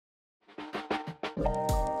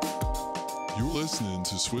You're listening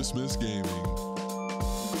to Swiss Miss Gaming.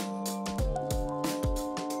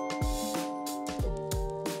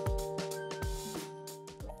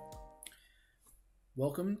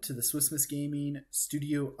 Welcome to the Swiss Miss Gaming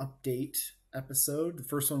Studio Update episode. The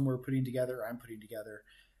first one I'm putting together.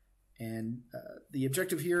 And the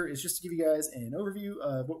objective here is just to give you guys an overview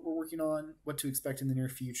of what we're working on, what to expect in the near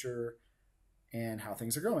future, and how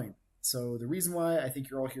things are going. So the reason why I think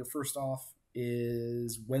you're all here first off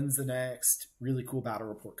is when's the next really cool battle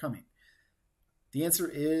report coming? The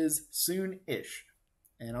answer is soon-ish,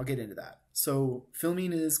 and I'll get into that. So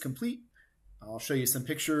filming is complete. I'll show you some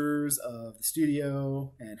pictures of the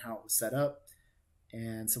studio and how it was set up.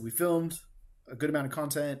 And so we filmed a good amount of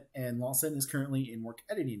content, and Lawson is currently in work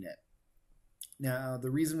editing it. Now,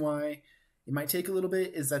 the reason why it might take a little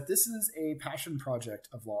bit is that this is a passion project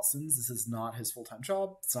of Lawson's. This is not his full-time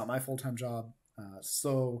job. It's not my full-time job.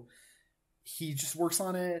 So he just works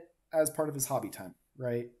on it as part of his hobby time,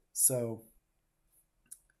 right? So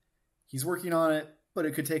he's working on it, but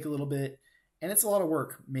it could take a little bit. And it's a lot of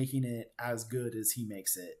work making it as good as he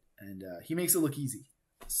makes it. And he makes it look easy.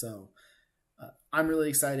 So I'm really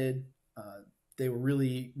excited. They were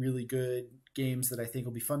really, really good games that I think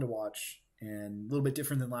will be fun to watch. And a little bit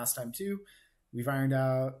different than last time too. We've ironed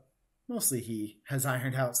out, mostly he has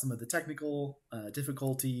ironed out some of the technical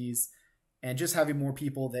difficulties, and just having more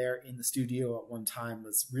people there in the studio at one time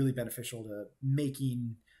was really beneficial to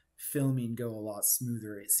making filming go a lot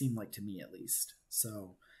smoother, it seemed like to me at least.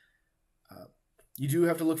 So you do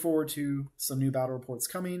have to look forward to some new battle reports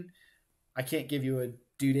coming. I can't give you a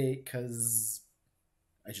due date because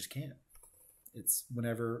I just can't. It's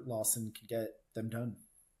whenever Lawson can get them done.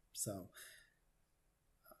 So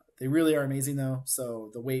they really are amazing though. So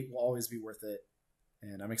the wait will always be worth it.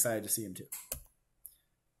 And I'm excited to see him too.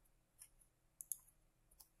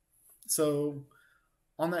 So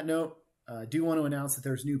on that note, I do want to announce that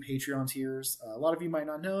there's new Patreon tiers. A lot of you might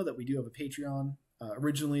not know that we do have a Patreon.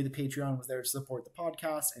 Originally, the Patreon was there to support the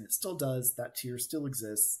podcast, and it still does. That tier still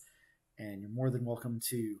exists, and you're more than welcome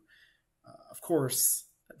to, of course,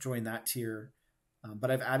 join that tier.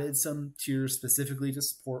 But I've added some tiers specifically to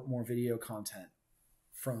support more video content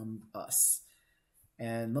from us.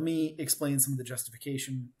 And let me explain some of the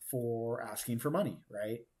justification for asking for money,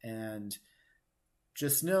 right? And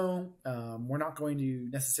just know we're not going to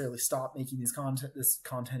necessarily stop making this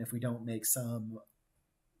content if we don't make some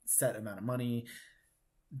set amount of money.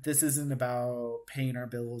 This isn't about paying our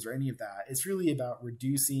bills or any of that. It's really about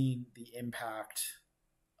reducing the impact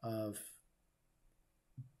of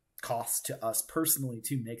costs to us personally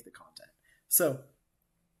to make the content. So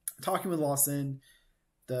talking with Lawson,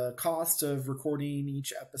 the cost of recording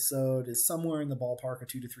each episode is somewhere in the ballpark of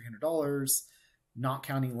 $200 to $300, not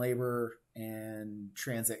counting labor and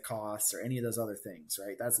transit costs or any of those other things,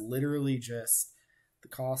 right? That's literally just the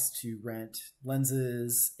cost to rent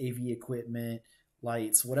lenses, AV equipment,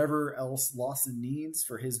 lights, whatever else Lawson needs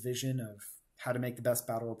for his vision of how to make the best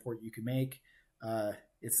battle report you can make.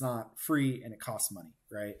 It's not free and it costs money,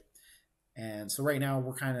 right? And so right now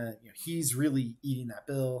we're kind of, he's really eating that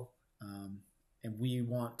bill. And we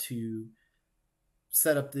want to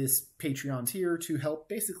set up this Patreon tier to help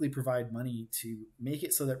basically provide money to make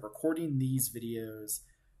it so that recording these videos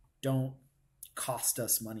don't cost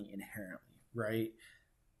us money inherently, right?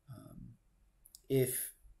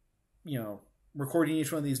 If, recording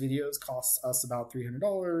each one of these videos costs us about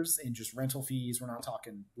 $300 in just rental fees, we're not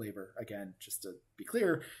talking labor, again, just to be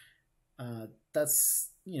clear. That's,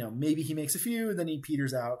 maybe he makes a few and then he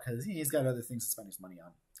peters out because he's got other things to spend his money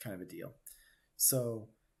on. It's kind of a deal. So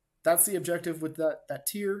that's the objective with that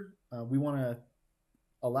tier. We want to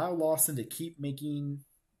allow Lawson to keep making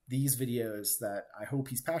these videos that I hope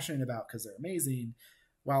he's passionate about because they're amazing,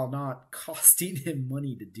 while not costing him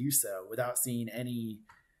money to do so without seeing any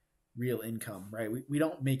real income, right? We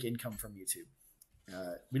don't make income from YouTube.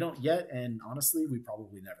 We don't yet, and honestly, we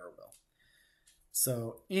probably never will.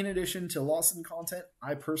 So in addition to Lawson content,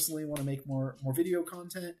 I personally want to make more video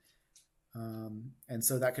content. And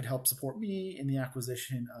so that could help support me in the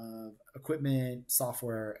acquisition of equipment,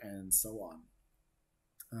 software, and so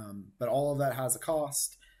on. But all of that has a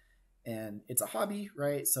cost, and it's a hobby,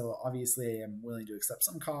 right? So obviously I'm willing to accept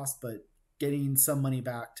some cost, but getting some money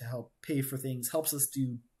back to help pay for things helps us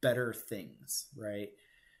do better things, right?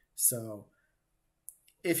 So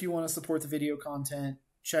if you want to support the video content,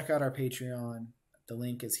 check out our Patreon. The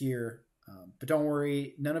link is here. But don't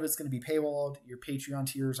worry, none of it's going to be paywalled. Your Patreon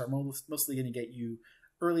tiers are mostly going to get you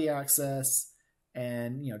early access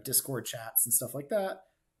and Discord chats and stuff like that.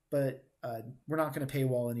 But we're not going to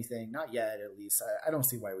paywall anything, not yet at least. I don't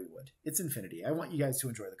see why we would. It's infinity. I want you guys to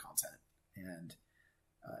enjoy the content, and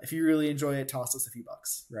If you really enjoy it, toss us a few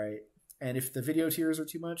bucks, right? And if the video tiers are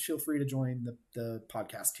too much, feel free to join the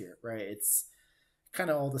podcast tier, right? It's kind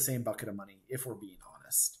of all the same bucket of money, if we're being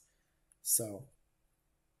honest. So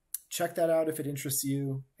check that out if it interests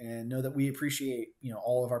you, and know that we appreciate,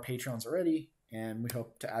 all of our Patreons already, and we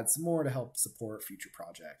hope to add some more to help support future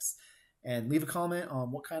projects. And leave a comment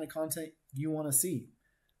on what kind of content you want to see.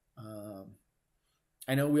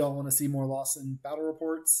 I know we all want to see more Lawson battle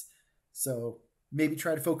reports, so maybe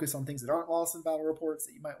try to focus on things that aren't Lawson battle reports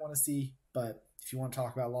that you might want to see. But if you want to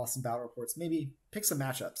talk about Lawson battle reports, maybe pick some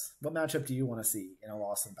matchups. What matchup do you want to see in a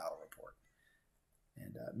Lawson battle report?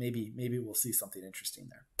 And maybe we'll see something interesting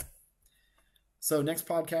there. So next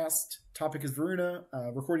podcast topic is Varuna.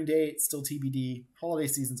 Recording date still TBD. Holiday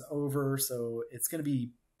season's over, so it's going to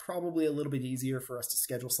be probably a little bit easier for us to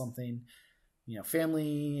schedule something.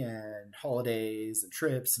 Family and holidays and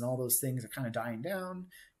trips and all those things are kind of dying down,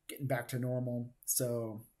 getting back to normal.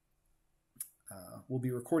 So we'll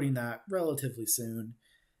be recording that relatively soon.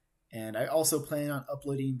 And I also plan on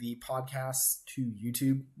uploading the podcast to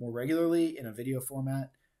YouTube more regularly in a video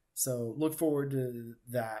format. So look forward to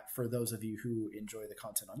that for those of you who enjoy the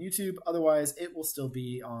content on YouTube. Otherwise, it will still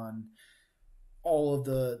be on all of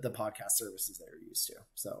the podcast services that you're used to.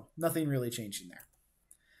 So nothing really changing there.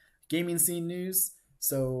 Gaming scene news.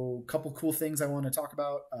 So a couple cool things I want to talk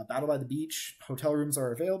about. Battle by the Beach. Hotel rooms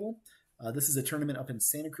are available. This is a tournament up in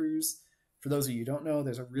Santa Cruz. For those of you who don't know,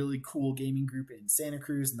 there's a really cool gaming group in Santa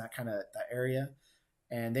Cruz and that area.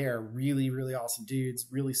 And they are really, really awesome dudes,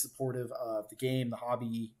 really supportive of the game, the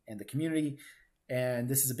hobby, and the community. And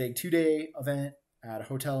this is a big 2-day event at a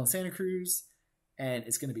hotel in Santa Cruz. And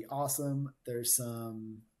it's going to be awesome. There's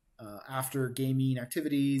some after gaming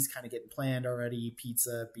activities kind of getting planned already,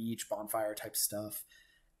 pizza, beach, bonfire type stuff.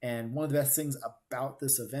 And one of the best things about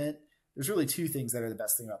this event, there's really two things that are the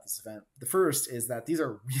best thing about this event. The first is that these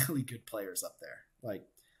are really good players up there. Like,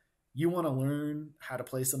 you want to learn how to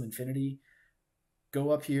play some Infinity,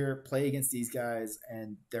 go up here, play against these guys,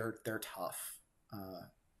 and they're tough.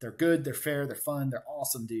 They're good, they're fair, they're fun, they're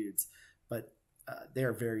awesome dudes, but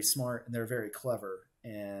they're very smart and they're very clever.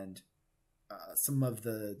 And some of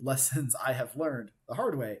the lessons I have learned the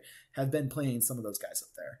hard way have been playing some of those guys up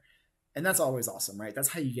there. And that's always awesome, right? That's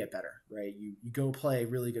how you get better, right? You go play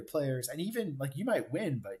really good players, and even like you might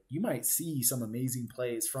win, but you might see some amazing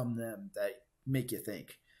plays from them that make you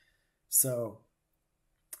think. So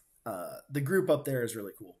the group up there is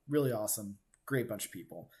really cool, really awesome, great bunch of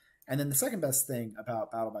people. And then the second best thing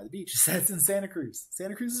about Battle by the Beach is that it's in Santa Cruz.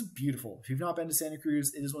 Santa Cruz is beautiful. If you've not been to Santa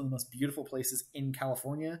Cruz, it is one of the most beautiful places in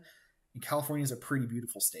California. And California is a pretty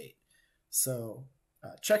beautiful state. So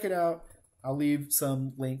check it out. I'll leave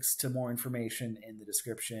some links to more information in the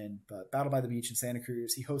description. But Battle by the Beach in Santa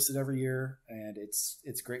Cruz, he hosts it every year, and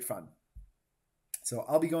it's great fun. So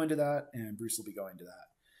I'll be going to that, and Bruce will be going to that.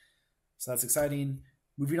 So that's exciting.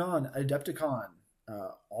 Moving on, Adepticon.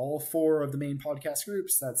 All 4 of the main podcast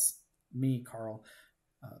groups, that's me, Carl,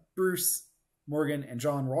 Bruce, Morgan, and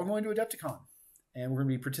John, we're all going to Adepticon. And we're going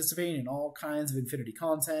to be participating in all kinds of Infinity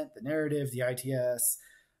content, the narrative, the ITS,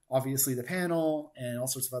 obviously the panel, and all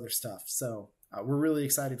sorts of other stuff. So we're really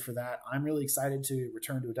excited for that. I'm really excited to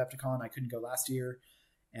return to Adepticon. I couldn't go last year,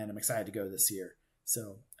 and I'm excited to go this year.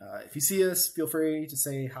 So if you see us, feel free to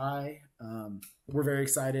say hi. We're very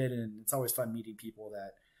excited, and it's always fun meeting people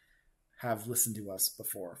that have listened to us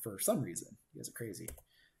before for some reason. You guys are crazy.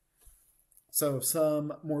 So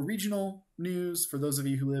some more regional news for those of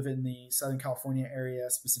you who live in the Southern California area,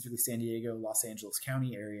 specifically San Diego, Los Angeles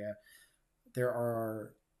County area.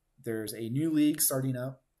 There's a new league starting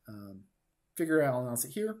up. I'll announce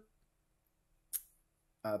it here.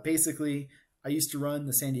 Basically, I used to run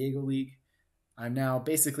the San Diego League. I'm now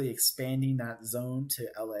basically expanding that zone to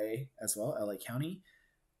LA as well, LA County.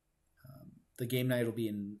 The game night will be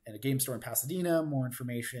in a game store in Pasadena. More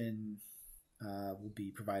information will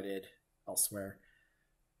be provided elsewhere.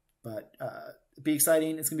 But it'll be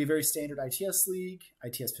exciting. It's going to be a very standard ITS league,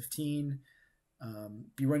 ITS 15.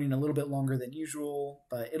 Be running a little bit longer than usual,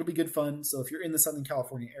 but it'll be good fun. So if you're in the Southern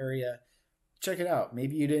California area, check it out.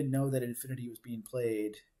 Maybe you didn't know that Infinity was being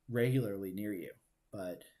played regularly near you,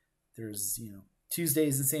 but there's,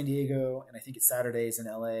 Tuesdays in San Diego, and I think it's Saturdays in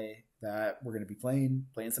LA that we're going to be playing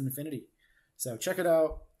some Infinity. So check it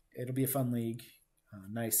out. It'll be a fun league,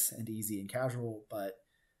 nice and easy and casual, but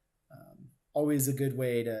always a good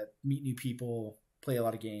way to meet new people, play a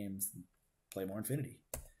lot of games, and play more Infinity.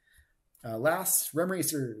 Last,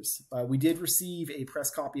 RemRacers. We did receive a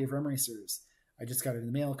press copy of RemRacers. I just got it in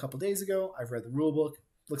the mail a couple days ago. I've read the rulebook.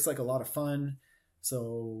 Looks like a lot of fun.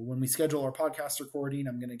 So when we schedule our podcast recording,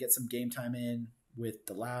 I'm going to get some game time in with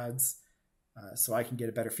the lads so I can get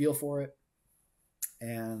a better feel for it.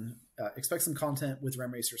 And expect some content with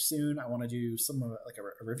RemRacers soon. I want to do some like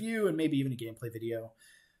a review and maybe even a gameplay video.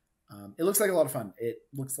 It looks like a lot of fun. It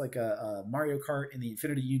looks like a Mario Kart in the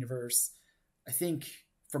Infinity universe. I think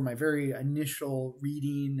from my very initial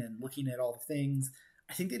reading and looking at all the things,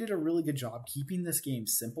 I think they did a really good job keeping this game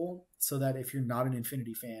simple so that if you're not an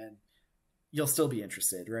Infinity fan, you'll still be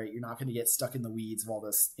interested, right? You're not going to get stuck in the weeds of all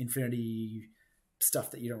this Infinity stuff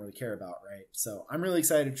that you don't really care about, right? So I'm really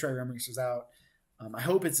excited to try RemRacers out. I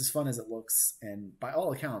hope it's as fun as it looks, and by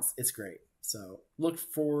all accounts, it's great. So look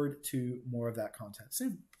forward to more of that content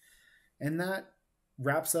soon. And that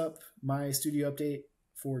wraps up my studio update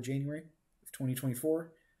for January of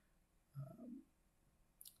 2024.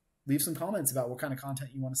 Leave some comments about what kind of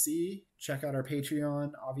content you want to see. Check out our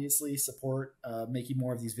Patreon, obviously. Support making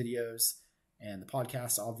more of these videos and the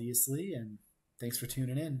podcast, obviously. And thanks for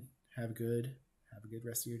tuning in. Have a good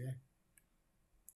rest of your day.